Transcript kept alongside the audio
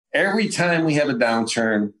Every time we have a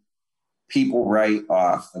downturn, people write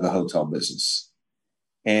off the hotel business.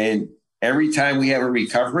 And every time we have a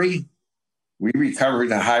recovery, we recover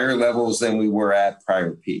to higher levels than we were at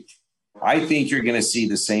prior peak. I think you're going to see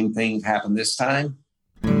the same thing happen this time.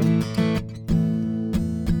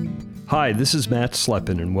 Hi, this is Matt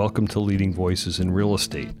Sleppen, and welcome to Leading Voices in Real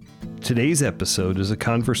Estate. Today's episode is a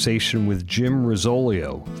conversation with Jim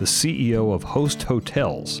Risoleo, the CEO of Host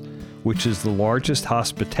Hotels, which is the largest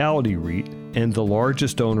hospitality REIT and the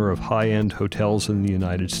largest owner of high-end hotels in the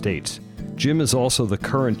United States. Jim is also the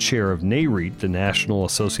current chair of NAREIT, the National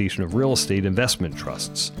Association of Real Estate Investment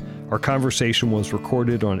Trusts. Our conversation was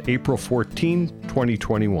recorded on April 14,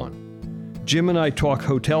 2021. Jim and I talk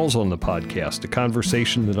hotels on the podcast, a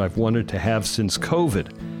conversation that I've wanted to have since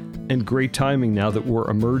COVID, and great timing now that we're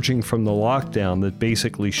emerging from the lockdown that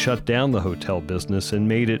basically shut down the hotel business and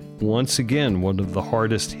made it once again one of the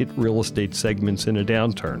hardest hit real estate segments in a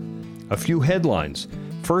downturn. A few headlines.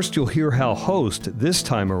 First, you'll hear how Host this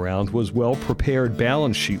time around was well prepared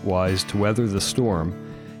balance sheet wise to weather the storm,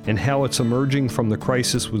 and how it's emerging from the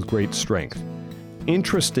crisis with great strength.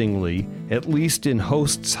 Interestingly, at least in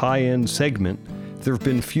Host's high-end segment, there have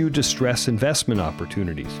been few distress investment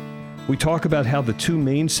opportunities. We talk about how the two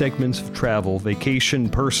main segments of travel, vacation,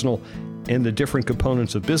 personal, and the different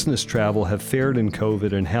components of business travel have fared in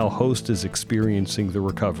COVID and how Host is experiencing the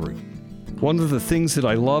recovery. One of the things that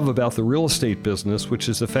I love about the real estate business, which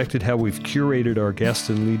has affected how we've curated our guests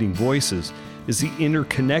and leading voices, is the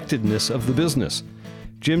interconnectedness of the business.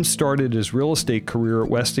 Jim started his real estate career at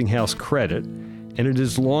Westinghouse Credit, and it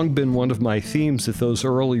has long been one of my themes that those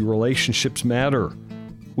early relationships matter.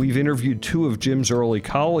 We've interviewed two of Jim's early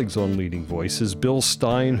colleagues on Leading Voices, Bill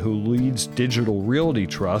Stein, who leads Digital Realty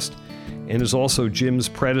Trust, and is also Jim's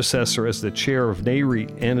predecessor as the chair of NAREIT,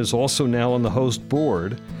 and is also now on the Host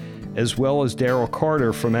board, as well as Daryl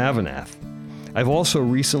Carter from Avanath. I've also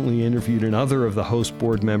recently interviewed another of the Host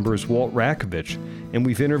board members, Walt Rakovich, and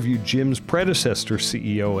we've interviewed Jim's predecessor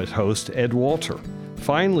CEO at Host, Ed Walter.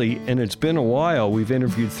 Finally, and it's been a while, we've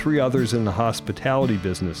interviewed three others in the hospitality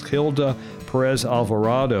business. Hilda Perez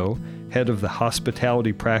Alvarado, head of the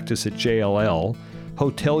hospitality practice at JLL,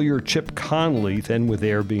 hotelier Chip Conley, then with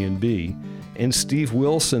Airbnb, and Steve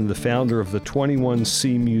Wilson, the founder of the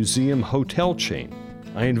 21C Museum hotel chain.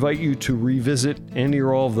 I invite you to revisit any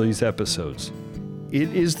or all of these episodes.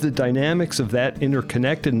 It is the dynamics of that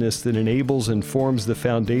interconnectedness that enables and forms the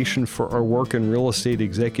foundation for our work in real estate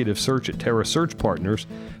executive search at Terra Search Partners,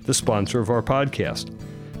 the sponsor of our podcast.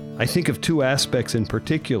 I think of two aspects in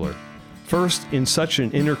particular. First, in such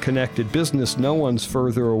an interconnected business, no one's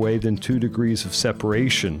further away than 2 degrees of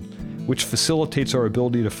separation, which facilitates our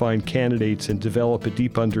ability to find candidates and develop a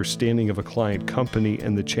deep understanding of a client company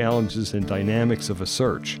and the challenges and dynamics of a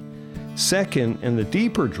search. Second, and the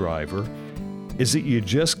deeper driver, is that you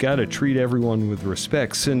just got to treat everyone with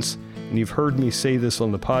respect since, and you've heard me say this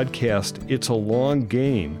on the podcast, it's a long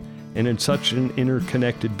game, and in such an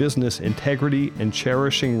interconnected business, integrity and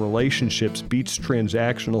cherishing relationships beats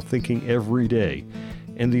transactional thinking every day,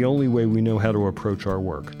 and the only way we know how to approach our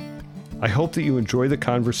work. I hope that you enjoy the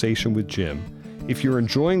conversation with Jim. If you're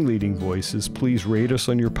enjoying Leading Voices, please rate us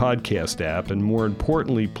on your podcast app, and more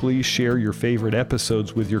importantly, please share your favorite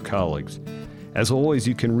episodes with your colleagues. As always,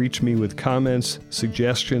 you can reach me with comments,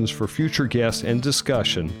 suggestions for future guests, and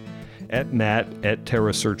discussion at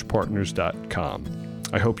matt@terrasearchpartners.com.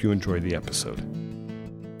 I hope you enjoy the episode.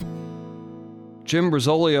 Jim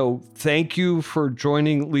Risoleo, thank you for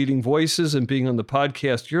joining Leading Voices and being on the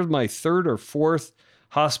podcast. You're my third or fourth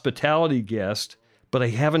hospitality guest, but I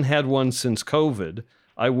haven't had one since COVID.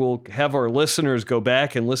 I will have our listeners go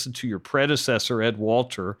back and listen to your predecessor, Ed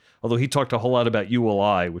Walter, although he talked a whole lot about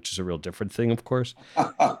ULI, which is a real different thing, of course.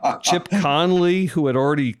 Chip Conley, who had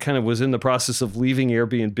already kind of was in the process of leaving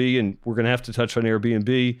Airbnb, and we're going to have to touch on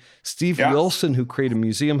Airbnb. Steve Wilson, who created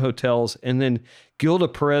Museum Hotels, and then Gilda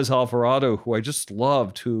Perez Alvarado, who I just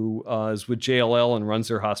loved, who is with JLL and runs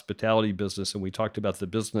their hospitality business, and we talked about the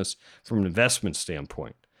business from an investment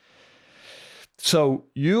standpoint. So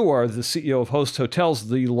you are the CEO of Host Hotels,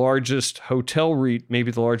 the largest hotel REIT, maybe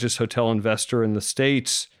the largest hotel investor in the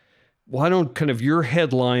States. Why don't kind of your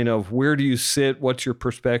headline of where do you sit, what's your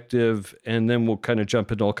perspective, and then we'll kind of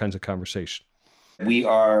jump into all kinds of conversation. We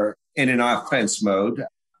are in an offense mode.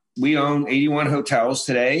 We own 81 hotels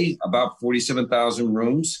today, about 47,000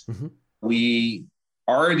 rooms. Mm-hmm. We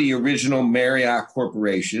are the original Marriott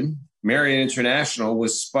Corporation. Marriott International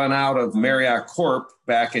was spun out of Marriott Corp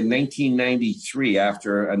back in 1993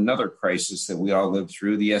 after another crisis that we all lived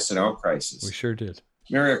through, the S&L crisis. We sure did.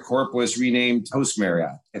 Marriott Corp was renamed Host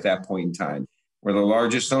Marriott at that point in time. We're the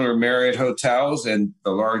largest owner of Marriott hotels and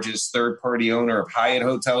the largest third-party owner of Hyatt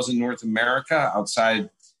hotels in North America outside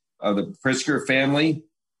of the Pritzker family.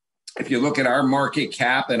 If you look at our market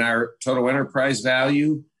cap and our total enterprise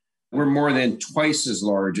value, we're more than twice as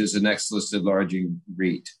large as the next listed lodging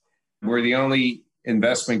REIT. We're the only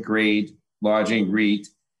investment grade lodging REIT,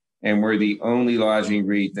 and we're the only lodging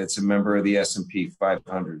REIT that's a member of the S&P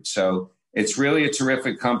 500. So it's really a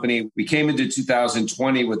terrific company. We came into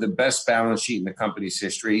 2020 with the best balance sheet in the company's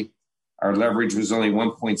history. Our leverage was only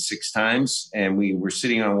 1.6 times, and we were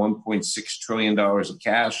sitting on $1.6 trillion of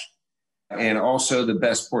cash, and also the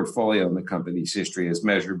best portfolio in the company's history as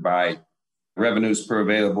measured by revenues per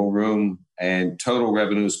available room and total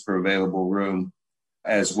revenues per available room,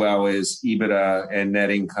 as well as EBITDA and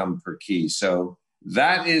net income per key. So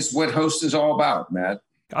that is what Host is all about, Matt.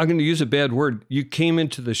 I'm going to use a bad word. You came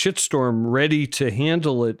into the shitstorm ready to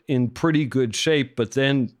handle it in pretty good shape, but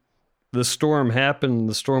then the storm happened and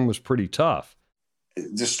the storm was pretty tough.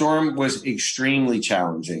 The storm was extremely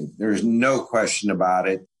challenging. There's no question about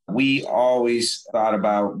it. We always thought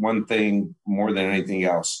about one thing more than anything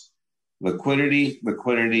else: liquidity,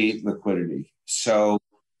 liquidity, liquidity. So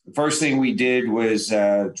the first thing we did was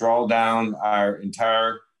draw down our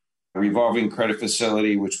entire revolving credit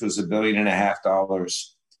facility, which was $1.5 billion.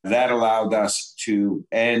 That allowed us to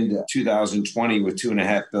end 2020 with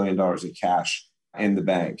 $2.5 billion of cash in the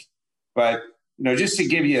bank. But just to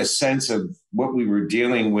give you a sense of what we were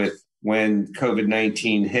dealing with when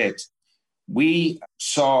COVID-19 hit, we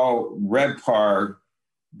saw RevPAR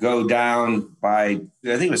go down by,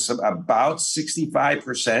 I think it was about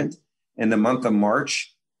 65% in the month of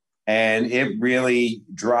March. And it really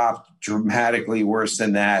dropped dramatically worse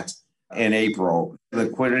than that in April.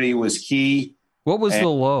 Liquidity was key. What was the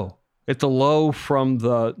low? At the low from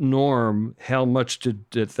the norm, how much did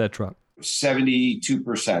that drop?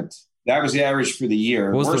 72%. That was the average for the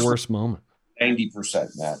year. What was the worst moment?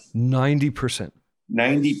 90%, Matt. 90%.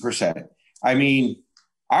 90%. I mean,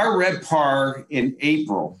 our RevPAR in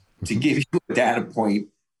April, to give you a data point,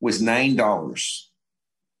 was $9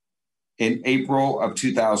 in April of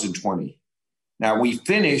 2020. Now, we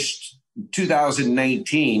finished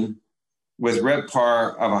 2019 with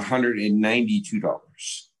RevPAR of $192.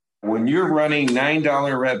 When you're running $9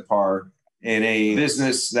 RevPAR in a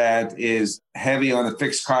business that is heavy on the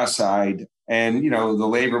fixed cost side, and the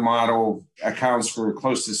labor model accounts for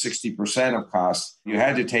close to 60% of costs, you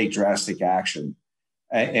had to take drastic action.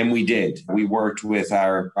 And we did. We worked with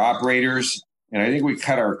our operators, and I think we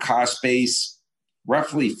cut our cost base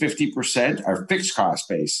roughly 50%, our fixed cost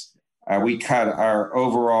base. We cut our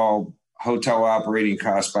overall hotel operating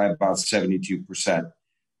costs by about 72%.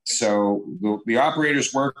 So the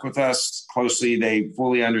operators worked with us closely. They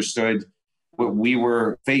fully understood what we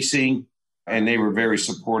were facing, and they were very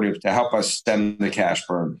supportive to help us stem the cash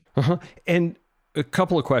burn. And a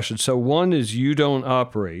couple of questions. So one is, you don't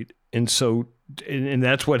operate. And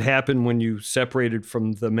that's what happened when you separated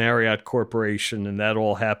from the Marriott Corporation, and that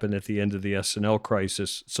all happened at the end of the S&L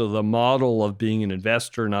crisis. So the model of being an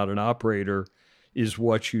investor, not an operator, is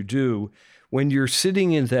what you do. When you're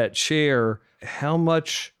sitting in that chair, how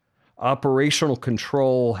much operational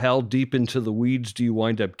control, how deep into the weeds do you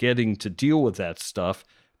wind up getting to deal with that stuff?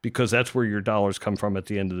 Because that's where your dollars come from at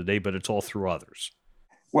the end of the day, but it's all through others.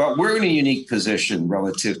 Well, we're in a unique position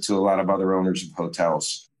relative to a lot of other owners of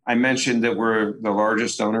hotels. I mentioned that we're the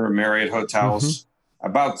largest owner of Marriott hotels.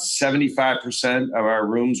 About 75% of our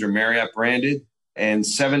rooms are Marriott branded, and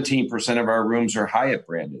 17% of our rooms are Hyatt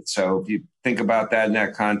branded. So if you think about that in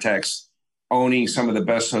that context, owning some of the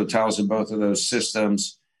best hotels in both of those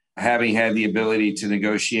systems, having had the ability to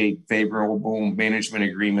negotiate favorable management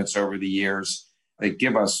agreements over the years that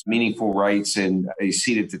give us meaningful rights and a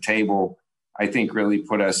seat at the table, I think really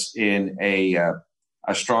put us in a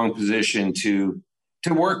strong position to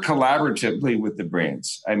work collaboratively with the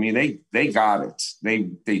brands. I mean, they got it.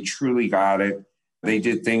 They truly got it. They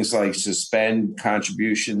did things like suspend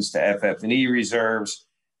contributions to FF&E reserves,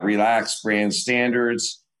 relax brand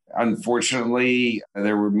standards. Unfortunately,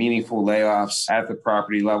 there were meaningful layoffs at the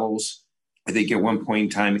property levels. I think at one point in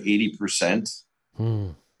time, 80%.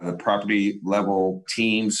 The property level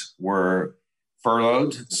teams were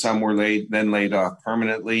furloughed. Some were then laid off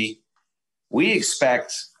permanently. We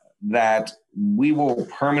expect that we will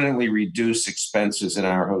permanently reduce expenses in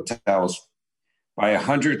our hotels by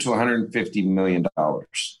 $100 to $150 million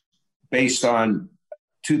based on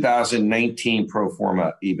 2019 pro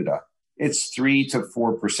forma EBITDA. It's 3 to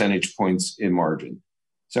 4 percentage points in margin.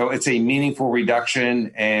 So it's a meaningful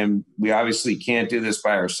reduction, and we obviously can't do this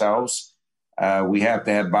by ourselves. We have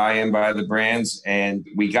to have buy-in by the brands. And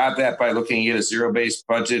we got that by looking at a zero-based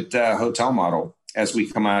budget hotel model as we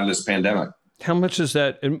come out of this pandemic. How much is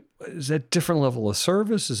that? Is that different level of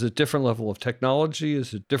service? Is it different level of technology?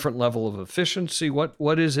 Is it different level of efficiency?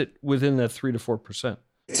 What is it within that 3 to 4%?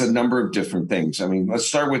 It's a number of different things. I mean, let's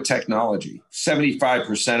start with technology.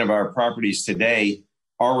 75% of our properties today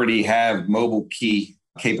already have mobile key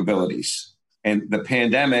capabilities. And the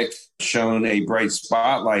pandemic shone a bright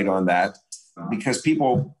spotlight on that because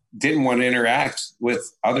people didn't want to interact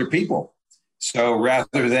with other people. So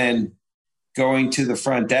rather than going to the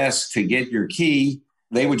front desk to get your key,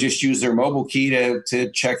 they would just use their mobile key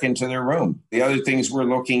to check into their room. The other things we're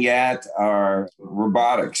looking at are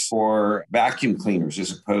robotics for vacuum cleaners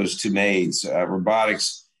as opposed to maids,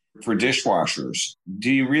 robotics for dishwashers.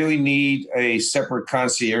 Do you really need a separate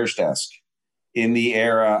concierge desk in the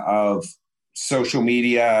era of social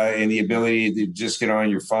media and the ability to just get on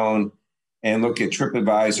your phone and look at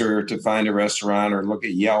TripAdvisor to find a restaurant or look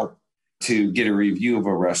at Yelp to get a review of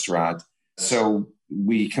a restaurant? So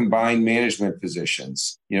we combine management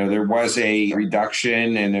positions. There was a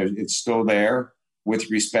reduction and it's still there with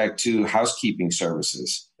respect to housekeeping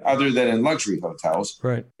services, other than in luxury hotels.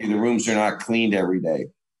 Right. The rooms are not cleaned every day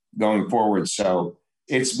going forward. So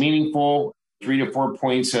it's meaningful. 3 to 4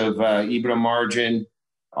 points of EBITDA margin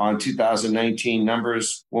on 2019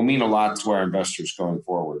 numbers will mean a lot to our investors going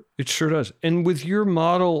forward. It sure does. And with your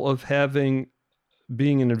model of being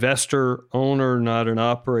an investor, owner, not an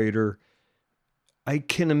operator, I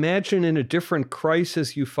can imagine in a different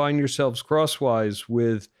crisis, you find yourselves crosswise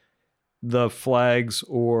with the flags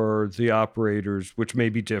or the operators, which may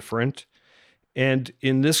be different. And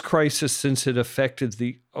in this crisis, since it affected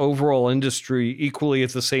the overall industry equally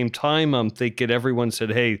at the same time, I'm thinking everyone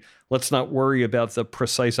said, hey, let's not worry about the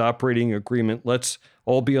precise operating agreement. Let's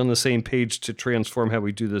all be on the same page to transform how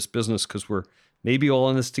we do this business because we're maybe all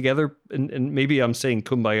in this together. And maybe I'm saying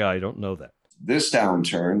kumbaya. I don't know that. This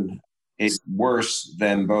downturn is worse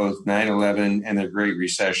than both 9/11 and the Great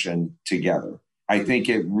Recession together. I think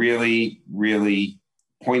it really, really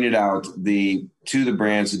pointed out to the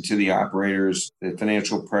brands and to the operators, the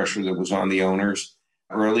financial pressure that was on the owners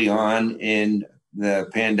early on in the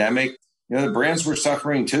pandemic. The brands were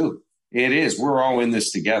suffering too. It is. We're all in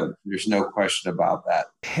this together. There's no question about that.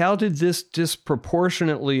 How did this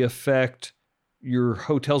disproportionately affect your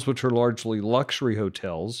hotels, which are largely luxury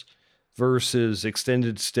hotels, versus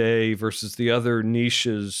extended stay versus the other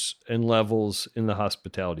niches and levels in the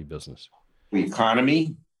hospitality business?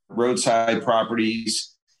 Economy, roadside properties,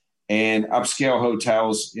 and upscale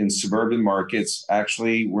hotels in suburban markets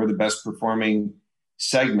actually were the best performing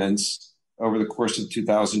segments over the course of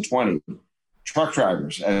 2020. Truck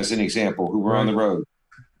drivers, as an example, who were on the road.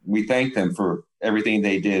 We thank them for everything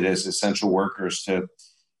they did as essential workers to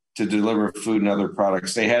deliver food and other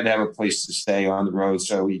products. They had to have a place to stay on the road,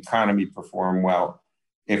 so economy performed well.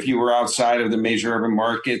 If you were outside of the major urban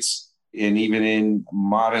markets and even in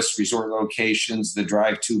modest resort locations, the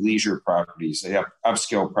drive-to leisure properties, they have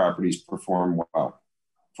upscale properties perform well.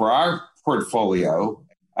 For our portfolio,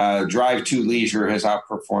 drive-to leisure has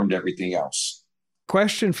outperformed everything else.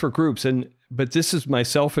 Question for groups, but this is my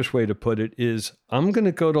selfish way to put it, is I'm going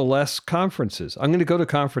to go to less conferences. I'm going to go to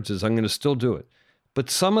conferences. I'm going to still do it. But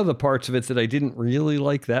some of the parts of it that I didn't really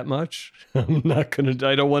like that much, I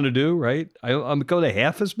don't want to do, right? I'm going to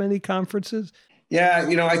half as many conferences. Yeah,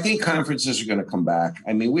 I think conferences are going to come back.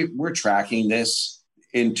 I mean, we're tracking this.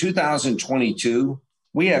 In 2022,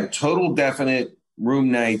 we have total definite room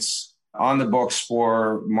nights on the books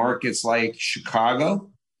for markets like Chicago.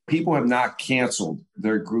 People have not canceled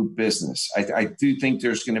their group business. I do think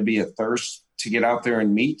there's going to be a thirst to get out there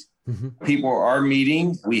and meet. Mm-hmm. People are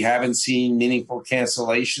meeting. We haven't seen meaningful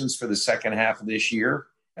cancellations for the second half of this year.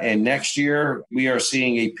 And next year, we are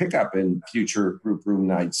seeing a pickup in future group room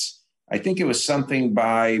nights. I think it was something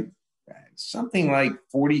like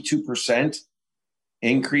 42%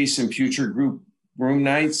 increase in future group room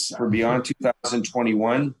nights for beyond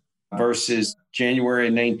 2021 versus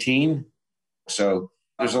January 19. So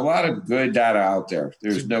there's a lot of good data out there.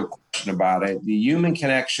 There's no question about it. The human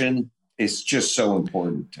connection is just so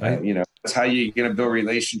important. That's how you're going to build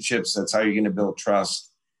relationships. That's how you're going to build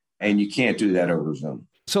trust. And you can't do that over Zoom.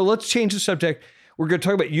 So let's change the subject. We're going to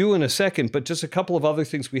talk about you in a second, but just a couple of other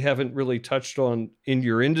things we haven't really touched on in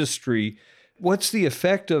your industry. What's the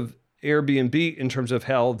effect of Airbnb in terms of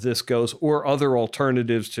how this goes or other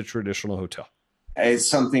alternatives to traditional hotel? It's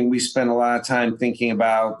something we spend a lot of time thinking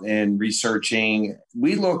about and researching.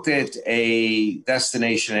 We looked at a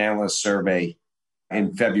destination analyst survey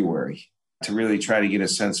in February to really try to get a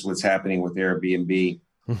sense of what's happening with Airbnb.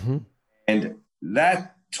 Mm-hmm. And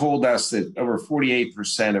that told us that over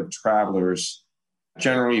 48% of travelers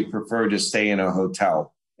generally prefer to stay in a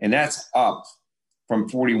hotel. And that's up from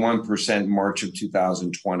 41% in March of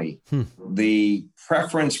 2020. The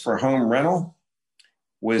preference for home rental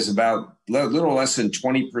was about a little less than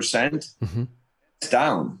 20%. It's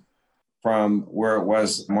down from where it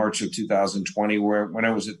was March of 2020, when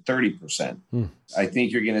it was at 30%. I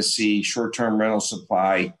think you're going to see short-term rental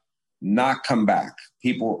supply not come back.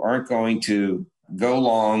 People aren't going to go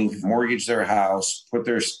long, mortgage their house, put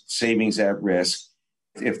their savings at risk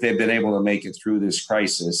if they've been able to make it through this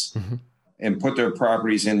crisis and put their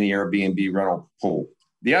properties in the Airbnb rental pool.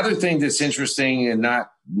 The other thing that's interesting and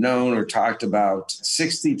not known or talked about,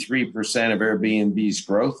 63% of Airbnb's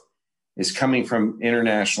growth is coming from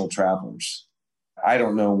international travelers. I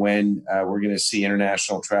don't know when we're going to see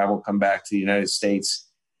international travel come back to the United States.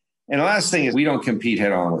 And the last thing is we don't compete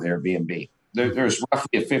head on with Airbnb. There's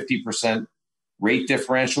roughly a 50% rate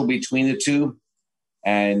differential between the two.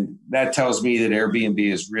 And that tells me that Airbnb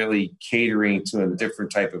is really catering to a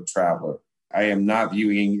different type of traveler. I am not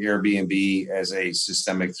viewing Airbnb as a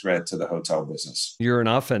systemic threat to the hotel business. You're in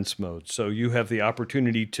offense mode, so you have the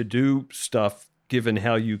opportunity to do stuff given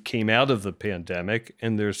how you came out of the pandemic,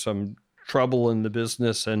 and there's some trouble in the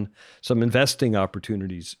business and some investing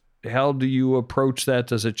opportunities. How do you approach that?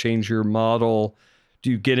 Does it change your model?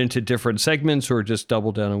 Do you get into different segments or just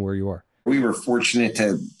double down on where you are? We were fortunate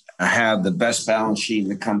to have the best balance sheet in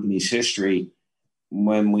the company's history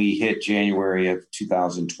when we hit January of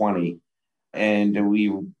 2020. And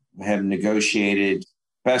we have negotiated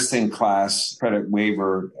best-in-class credit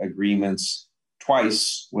waiver agreements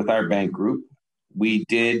twice with our bank group. We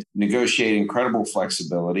did negotiate incredible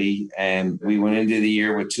flexibility, and we went into the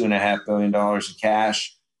year with $2.5 billion of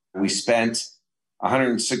cash. We spent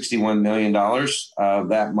 $161 million of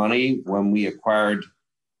that money when we acquired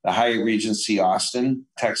the Hyatt Regency Austin,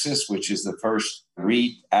 Texas, which is the first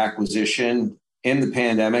REIT acquisition in the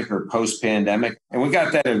pandemic or post-pandemic. And we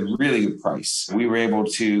got that at a really good price. We were able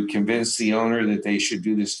to convince the owner that they should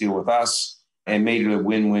do this deal with us and made it a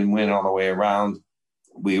win-win-win all the way around.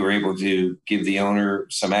 We were able to give the owner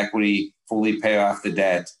some equity, fully pay off the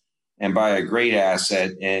debt, and buy a great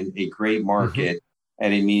asset in a great market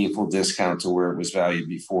at a meaningful discount to where it was valued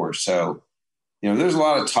before. So, there's a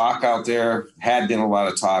lot of talk out there, had been a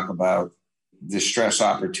lot of talk about distress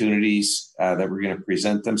opportunities that were going to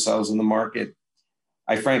present themselves in the market.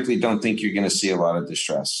 I frankly don't think you're going to see a lot of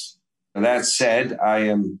distress. That said, I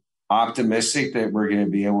am optimistic that we're going to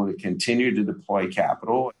be able to continue to deploy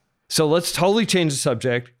capital. So let's totally change the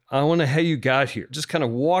subject. I want to know how you got here. Just kind of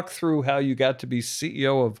walk through how you got to be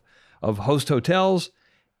CEO of Host Hotels,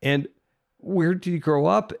 and where did you grow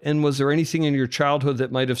up? And was there anything in your childhood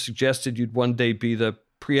that might have suggested you'd one day be the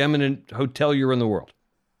preeminent hotelier in the world?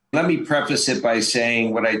 Let me preface it by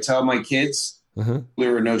saying what I tell my kids,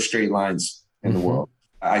 there are no straight lines in the world.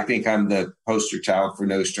 I think I'm the poster child for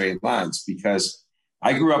no straight lines because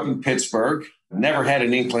I grew up in Pittsburgh, never had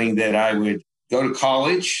an inkling that I would go to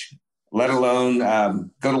college, let alone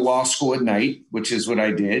go to law school at night, which is what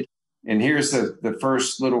I did. And here's the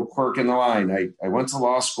first little quirk in the line. I went to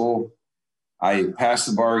law school. I passed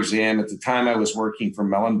the bar exam. At the time, I was working for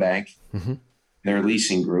Mellon Bank, their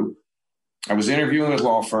leasing group. I was interviewing with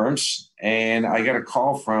law firms, and I got a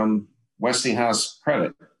call from Westinghouse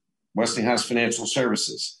Financial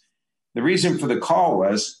Services. The reason for the call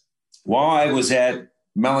was, while I was at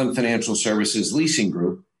Mellon Financial Services Leasing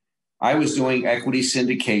Group, I was doing equity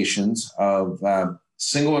syndications of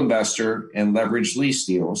single investor and leveraged lease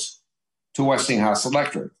deals to Westinghouse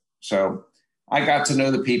Electric. So I got to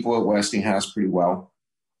know the people at Westinghouse pretty well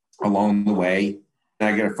along the way. And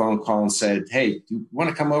I got a phone call and said, hey, do you want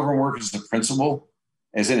to come over and work as a principal,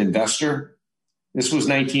 as an investor? This was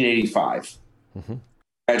 1985.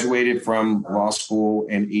 Graduated from law school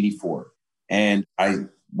in 84. And I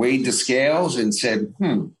weighed the scales and said,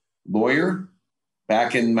 lawyer,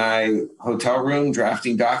 back in my hotel room,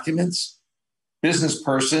 drafting documents, business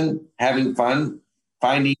person, having fun,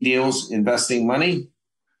 finding deals, investing money.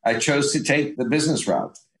 I chose to take the business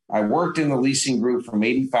route. I worked in the leasing group from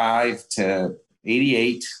 85 to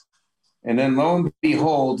 88. And then lo and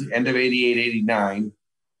behold, end of 88, 89,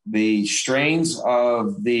 the strains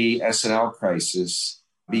of the S&L crisis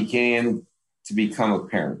began to become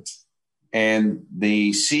apparent. And the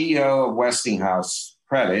CEO of Westinghouse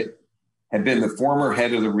Credit had been the former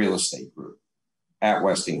head of the real estate group at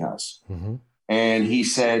Westinghouse. And he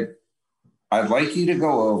said, I'd like you to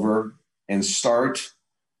go over and start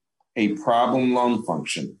a problem loan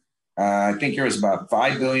function. I think there was about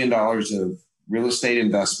 $5 billion of real estate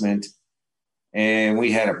investment And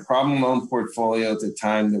we had a problem loan portfolio at the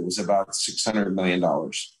time that was about $600 million.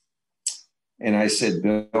 And I said,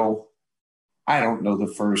 Bill, I don't know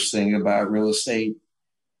the first thing about real estate.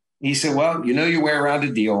 He said, well, you know your way around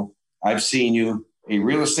a deal. I've seen you. A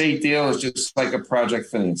real estate deal is just like a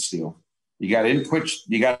project finance deal. You got inputs,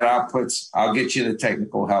 you got outputs. I'll get you the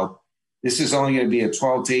technical help. This is only going to be a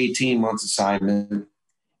 12 to 18 months assignment.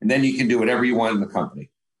 And then you can do whatever you want in the company.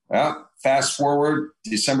 Well, fast forward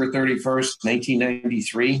December 31st,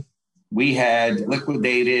 1993, we had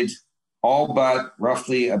liquidated all but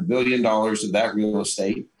roughly $1 billion of that real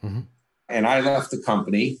estate. Mm-hmm. And I left the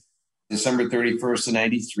company December 31st of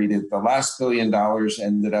 93. The last $1 billion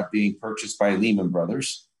ended up being purchased by Lehman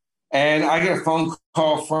Brothers. And I got a phone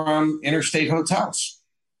call from Interstate Hotels,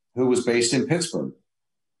 who was based in Pittsburgh.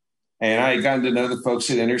 And I had gotten to know the folks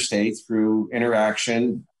at Interstate through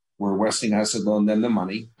interaction where Westinghouse had loaned them the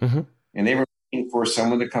money. Mm-hmm. And they were looking for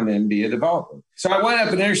someone to come in and be a developer. So I went up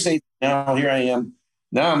at Interstate. Now here I am.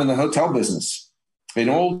 Now I'm in the hotel business. An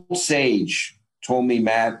old sage told me,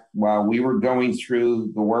 Matt, while we were going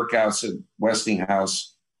through the workouts at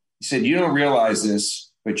Westinghouse, he said, you don't realize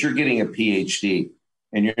this, but you're getting a PhD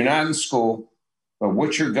and you're not in school, but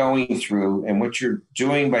what you're going through and what you're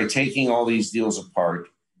doing by taking all these deals apart,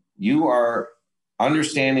 you are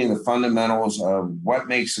understanding the fundamentals of what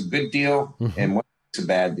makes a good deal and what makes a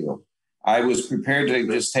bad deal. I was prepared to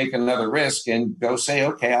just take another risk and go say,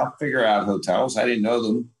 okay, I'll figure out hotels. I didn't know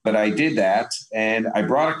them, but I did that. And I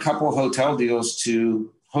brought a couple of hotel deals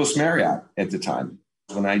to Host Marriott at the time.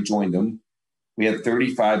 When I joined them, we had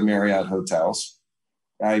 35 Marriott hotels.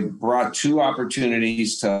 I brought 2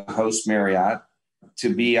 opportunities to Host Marriott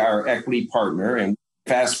to be our equity partner. And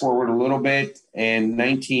fast forward a little bit, in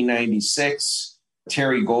 1996,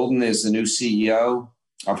 Terry Golden is the new CEO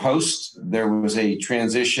of Host. There was a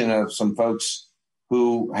transition of some folks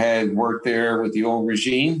who had worked there with the old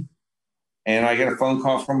regime. And I got a phone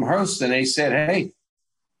call from Host and they said, hey,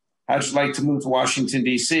 how'd you like to move to Washington,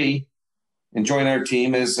 D.C. and join our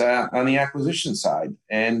team as on the acquisition side?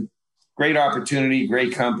 And great opportunity,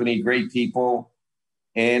 great company, great people.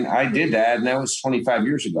 And I did that. And that was 25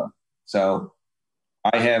 years ago. So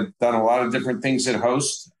I have done a lot of different things at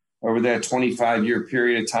Host over that 25-year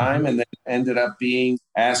period of time, and then ended up being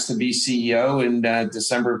asked to be CEO in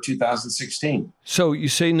December of 2016. So you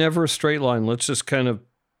say never a straight line. Let's just kind of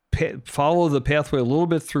follow the pathway a little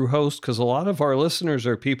bit through Host, because a lot of our listeners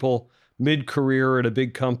are people mid-career at a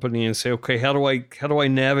big company and say, okay, how do I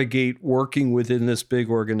navigate working within this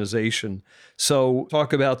big organization? So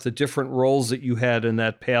talk about the different roles that you had in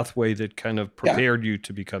that pathway that kind of prepared you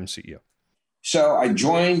to become CEO. So I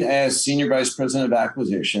joined as Senior Vice President of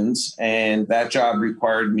Acquisitions, and that job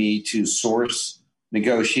required me to source,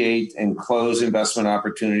 negotiate, and close investment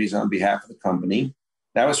opportunities on behalf of the company.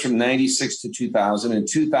 That was from 96 to 2000. In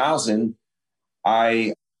 2000,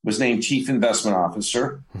 I was named Chief Investment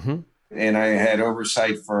Officer, and I had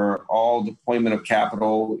oversight for all deployment of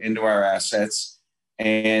capital into our assets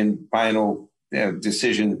and final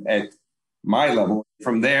decision at my level.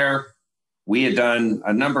 From there, we had done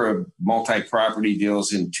a number of multi-property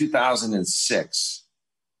deals. In 2006.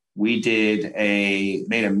 We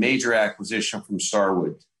made a major acquisition from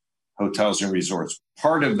Starwood Hotels and Resorts.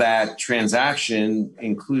 Part of that transaction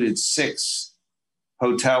included 6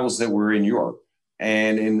 hotels that were in Europe.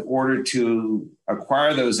 And in order to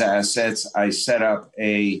acquire those assets, I set up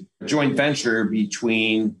a joint venture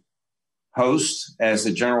between Host as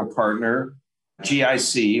the general partner,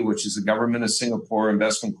 GIC, which is the Government of Singapore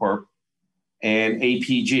Investment Corp, and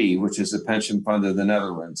APG, which is the pension fund of the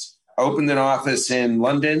Netherlands. Opened an office in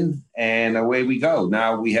London, and away we go.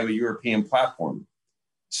 Now we have a European platform.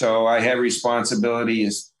 So I had responsibility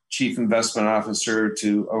as Chief Investment Officer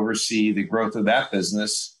to oversee the growth of that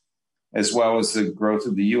business, as well as the growth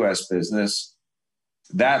of the U.S. business.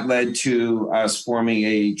 That led to us forming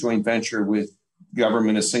a joint venture with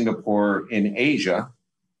Government of Singapore in Asia,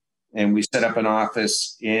 and we set up an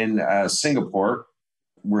office in Singapore.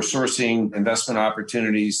 We're sourcing investment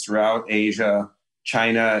opportunities throughout Asia,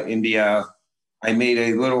 China, India. I made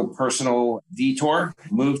a little personal detour,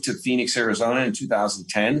 moved to Phoenix, Arizona in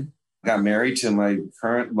 2010, got married to my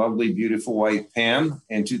current lovely, beautiful wife, Pam,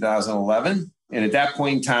 in 2011. And at that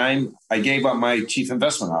point in time, I gave up my chief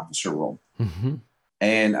investment officer role.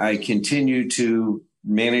 And I continued to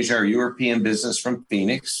manage our European business from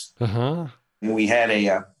Phoenix. And we had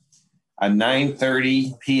a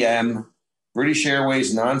 9:30 p.m. British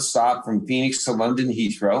Airways nonstop from Phoenix to London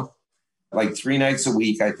Heathrow, like 3 nights a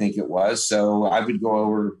week, I think it was. So I would go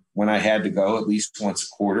over when I had to go at least once a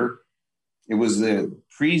quarter. It was the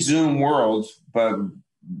pre-Zoom world, but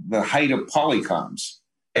the height of polycoms.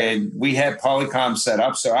 And we had Polycom set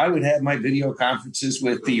up. So I would have my video conferences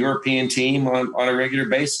with the European team on a regular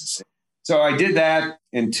basis. So I did that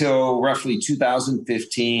until roughly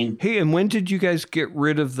 2015. Hey, and when did you guys get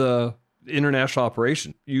rid of the international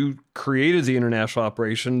operation? You created the international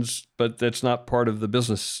operations, but that's not part of the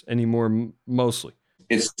business anymore, mostly.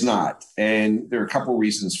 It's not. And there are a couple of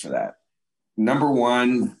reasons for that. Number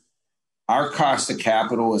one, our cost of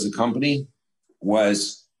capital as a company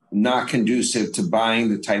was not conducive to buying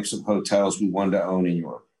the types of hotels we wanted to own in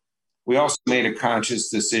Europe. We also made a conscious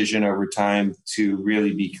decision over time to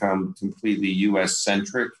really become completely US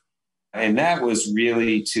centric. And that was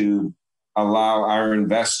really to allow our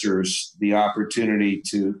investors the opportunity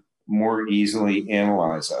to more easily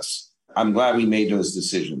analyze us. I'm glad we made those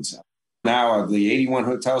decisions. Now, of the 81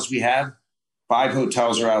 hotels we have, 5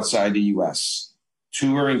 hotels are outside the US.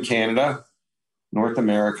 2 are in Canada, North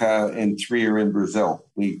America, and 3 are in Brazil.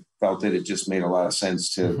 We felt that it just made a lot of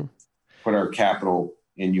sense to put our capital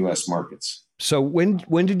in U.S. markets. So when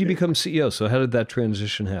did you become CEO? So how did that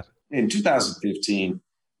transition happen? In 2015,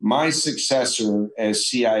 my successor as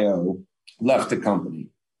CIO left the company.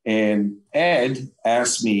 And Ed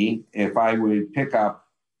asked me if I would pick up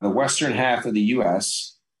the western half of the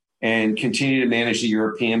U.S. and continue to manage the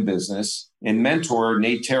European business and mentor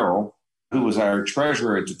Nate Terrell, who was our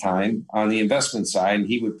treasurer at the time, on the investment side, and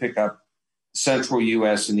he would pick up central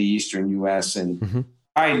U.S. and the eastern U.S. And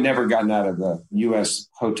I had never gotten out of the U.S.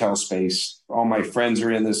 hotel space. All my friends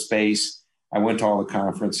are in this space. I went to all the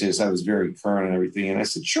conferences. I was very current and everything. And I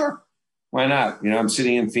said, sure, why not? I'm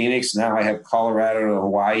sitting in Phoenix. Now I have Colorado to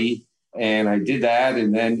Hawaii. And I did that.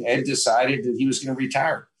 And then Ed decided that he was going to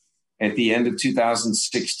retire at the end of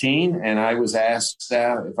 2016, and I was asked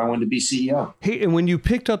if I wanted to be CEO. Hey, and when you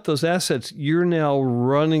picked up those assets, you're now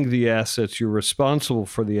running the assets. You're responsible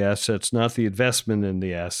for the assets, not the investment in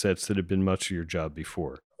the assets that had been much of your job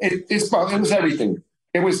before. It was everything.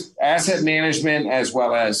 It was asset management as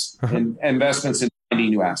well as investments in finding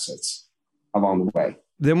new assets along the way.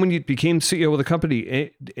 Then when you became CEO of the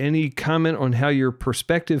company, any comment on how your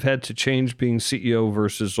perspective had to change being CEO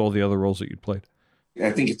versus all the other roles that you'd played?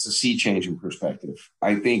 I think it's a sea change in perspective.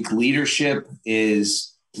 I think leadership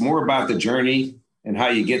is more about the journey and how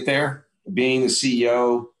you get there. Being the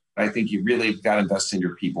CEO, I think you really got to invest in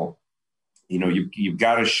your people. You've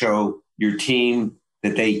got to show your team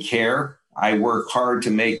that they care. I work hard to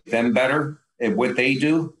make them better at what they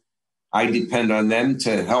do. I depend on them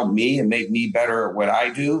to help me and make me better at what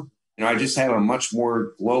I do. I just have a much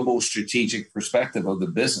more global strategic perspective of the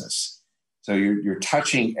business. So you're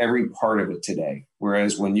touching every part of it today.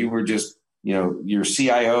 Whereas when you were just, your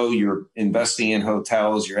CIO, you're investing in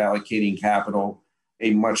hotels, you're allocating capital, a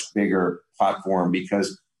much bigger platform,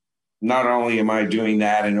 because not only am I doing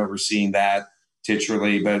that and overseeing that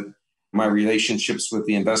titularly, but my relationships with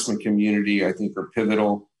the investment community, I think, are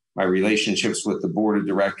pivotal. My relationships with the board of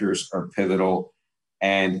directors are pivotal.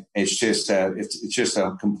 And it's just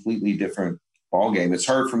a completely different ballgame. It's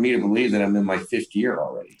hard for me to believe that I'm in my 5th year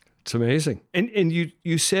already. It's amazing. And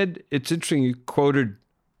you said, it's interesting, you quoted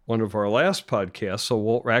one of our last podcasts, so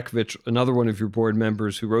Walt Rakovich, another one of your board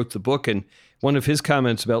members who wrote the book, and one of his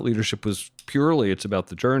comments about leadership was purely it's about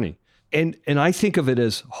the journey. And I think of it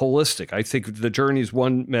as holistic. I think the journey is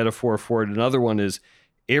one metaphor for it. Another one is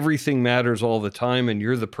everything matters all the time, and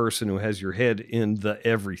you're the person who has your head in the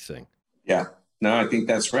everything. Yeah, no, I think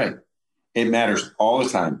that's right. It matters all the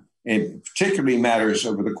time. It particularly matters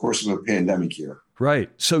over the course of a pandemic year.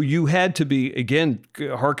 Right. So you had to be, again,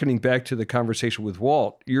 hearkening back to the conversation with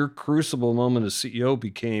Walt, your crucible moment as CEO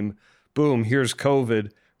became, boom, here's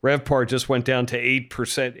COVID. RevPAR just went down to 8%,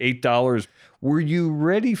 $8. Were you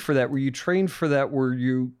ready for that? Were you trained for that? Were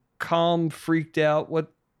you calm, freaked out?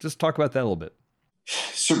 Just talk about that a little bit.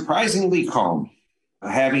 Surprisingly calm,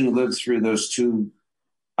 having lived through those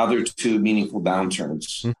other two meaningful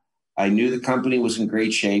downturns. I knew the company was in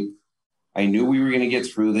great shape. I knew we were going to get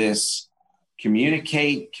through this.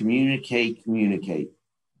 Communicate.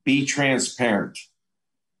 Be transparent.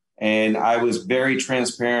 And I was very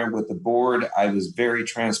transparent with the board. I was very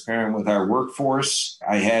transparent with our workforce.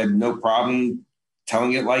 I had no problem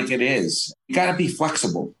telling it like it is. You got to be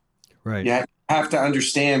flexible. Right. You have to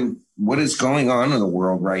understand what is going on in the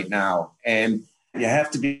world right now. And you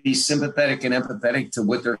have to be sympathetic and empathetic to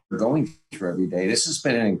what they're going through every day. This has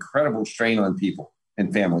been an incredible strain on people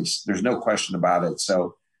and families. There's no question about it.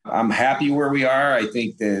 So I'm happy where we are. I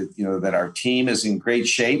think that, that our team is in great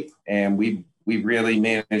shape, and we've really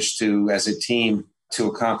managed to, as a team, to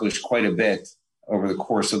accomplish quite a bit over the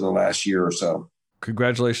course of the last year or so.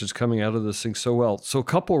 congratulations coming out of this thing so well. So a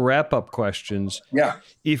couple wrap-up questions. Yeah.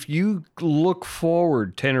 If you look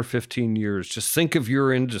forward 10 or 15 years, just think of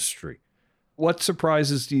your industry. What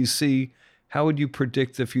surprises do you see? How would you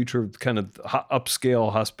predict the future of kind of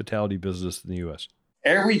upscale hospitality business in the U.S.?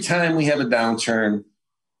 Every time we have a downturn,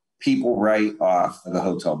 people write off the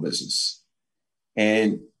hotel business.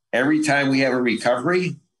 And every time we have a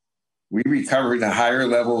recovery, we recover to higher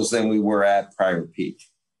levels than we were at prior peak.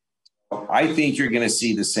 I think you're going to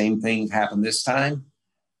see the same thing happen this time.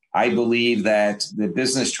 I believe that the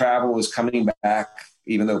business travel is coming back,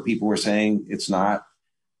 even though people were saying it's not.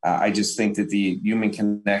 I just think that the human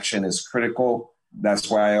connection is critical. That's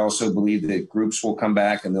why I also believe that groups will come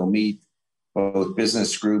back and they'll meet, both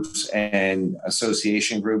business groups and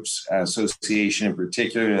association groups, association in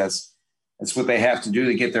particular. That's what they have to do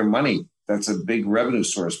to get their money. That's a big revenue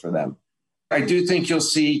source for them. I do think you'll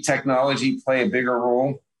see technology play a bigger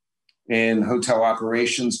role in hotel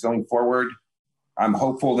operations going forward. I'm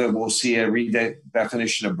hopeful that we'll see a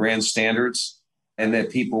redefinition of brand standards and that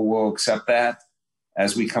people will accept that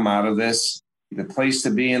as we come out of this. The place to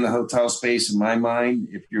be in the hotel space, in my mind,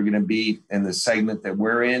 if you're going to be in the segment that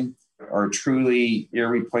we're in, are truly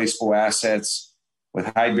irreplaceable assets with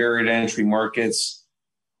high barrier to entry markets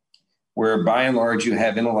where by and large you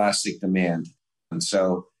have inelastic demand. And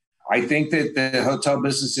so I think that the hotel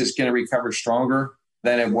business is going to recover stronger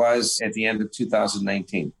than it was at the end of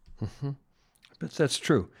 2019. Mm-hmm. But that's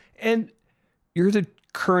true. And you're the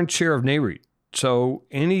current chair of NAREIT. So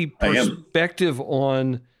any perspective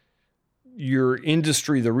on your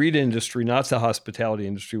industry, the REIT industry, not the hospitality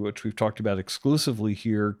industry, which we've talked about exclusively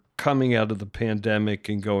here, coming out of the pandemic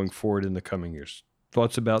and going forward in the coming years?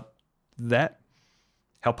 Thoughts about that?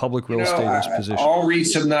 How public real estate is positioned? All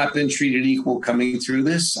REITs have not been treated equal coming through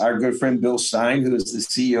this. Our good friend Bill Stein, who is the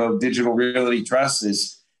CEO of Digital Realty Trust,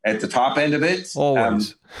 is at the top end of it.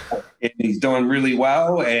 Always. And he's doing really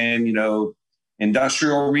well. And,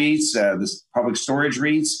 industrial REITs, the public storage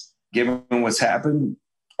REITs, given what's happened,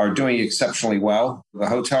 are doing exceptionally well. The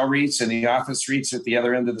hotel REITs and the office REITs at the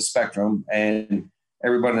other end of the spectrum, and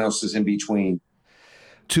everybody else is in between.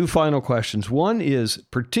 Two final questions. One is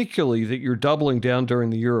particularly that you're doubling down during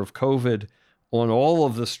the year of COVID on all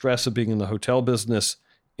of the stress of being in the hotel business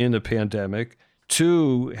in the pandemic.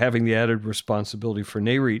 Two, having the added responsibility for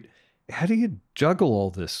NAREIT. How do you juggle all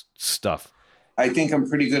this stuff? I think I'm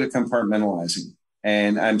pretty good at compartmentalizing.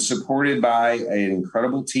 And I'm supported by an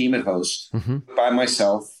incredible team at Host. Mm-hmm. By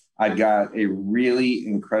myself, I've got a really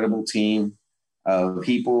incredible team of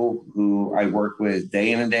people who I work with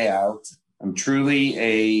day in and day out. I'm truly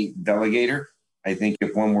a delegator. I think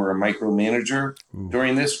if one were a micromanager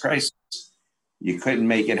during this crisis, you couldn't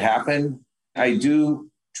make it happen. I do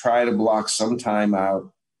try to block some time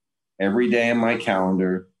out every day on my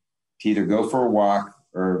calendar to either go for a walk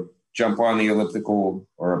or jump on the elliptical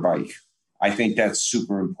or a bike. I think that's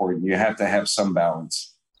super important. You have to have some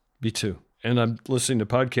balance. Me too. And I'm listening to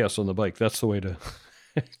podcasts on the bike. That's the way to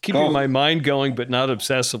keeping my mind going, but not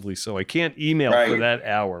obsessively. So I can't email for that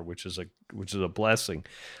hour, which is a blessing.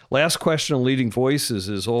 Last question on Leading Voices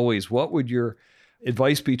is always, what would your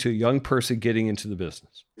advice be to a young person getting into the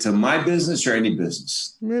business? To my business or any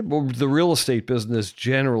business? Well, the real estate business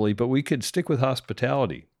generally, but we could stick with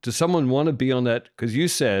hospitality. Does someone want to be on that? Because you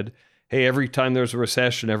said, hey, every time there's a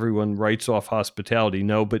recession, everyone writes off hospitality.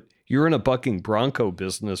 No, but you're in a bucking bronco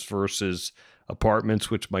business versus apartments,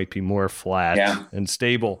 which might be more flat and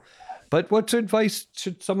stable. But what's advice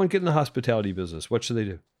should someone get in the hospitality business? What should they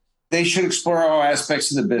do? They should explore all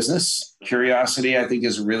aspects of the business. Curiosity, I think,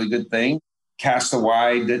 is a really good thing. Cast a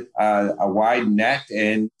wide net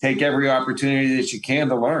and take every opportunity that you can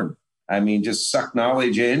to learn. I mean, just suck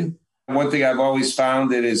knowledge in. One thing I've always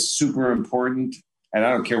found that is super important, and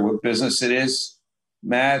I don't care what business it is,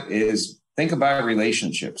 Matt, is think about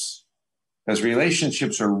relationships. Because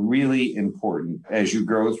relationships are really important as you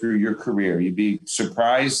grow through your career. You'd be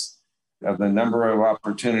surprised of the number of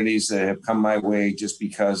opportunities that have come my way just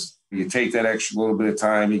because you take that extra little bit of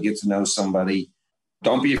time, you get to know somebody.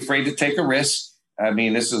 Don't be afraid to take a risk. I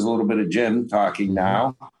mean, this is a little bit of Jim talking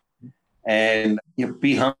now. And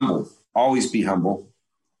be humble. Always be humble.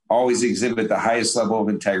 Always exhibit the highest level of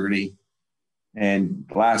integrity. And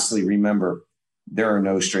lastly, remember, there are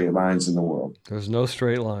no straight lines in the world. There's no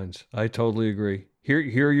straight lines. I totally agree.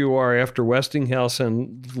 Here you are after Westinghouse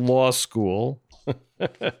and law school.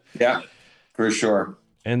 Yeah, for sure.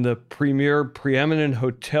 And the preeminent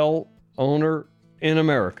hotel owner in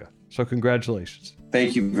America. So congratulations.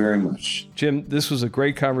 Thank you very much. Jim, this was a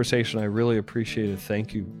great conversation. I really appreciate it.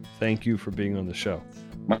 Thank you. Thank you for being on the show.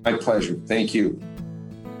 My pleasure. Thank you.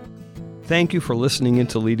 Thank you for listening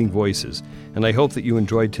into Leading Voices, and I hope that you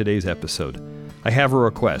enjoyed today's episode. I have a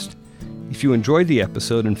request. If you enjoyed the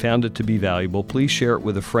episode and found it to be valuable, please share it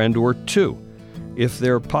with a friend or two. If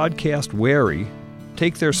they're podcast wary,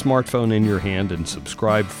 take their smartphone in your hand and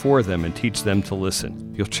subscribe for them and teach them to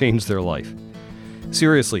listen. You'll change their life.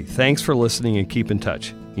 Seriously, thanks for listening and keep in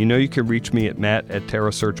touch. You know you can reach me at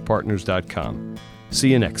matt@terrasearchpartners.com. See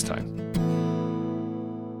you next time.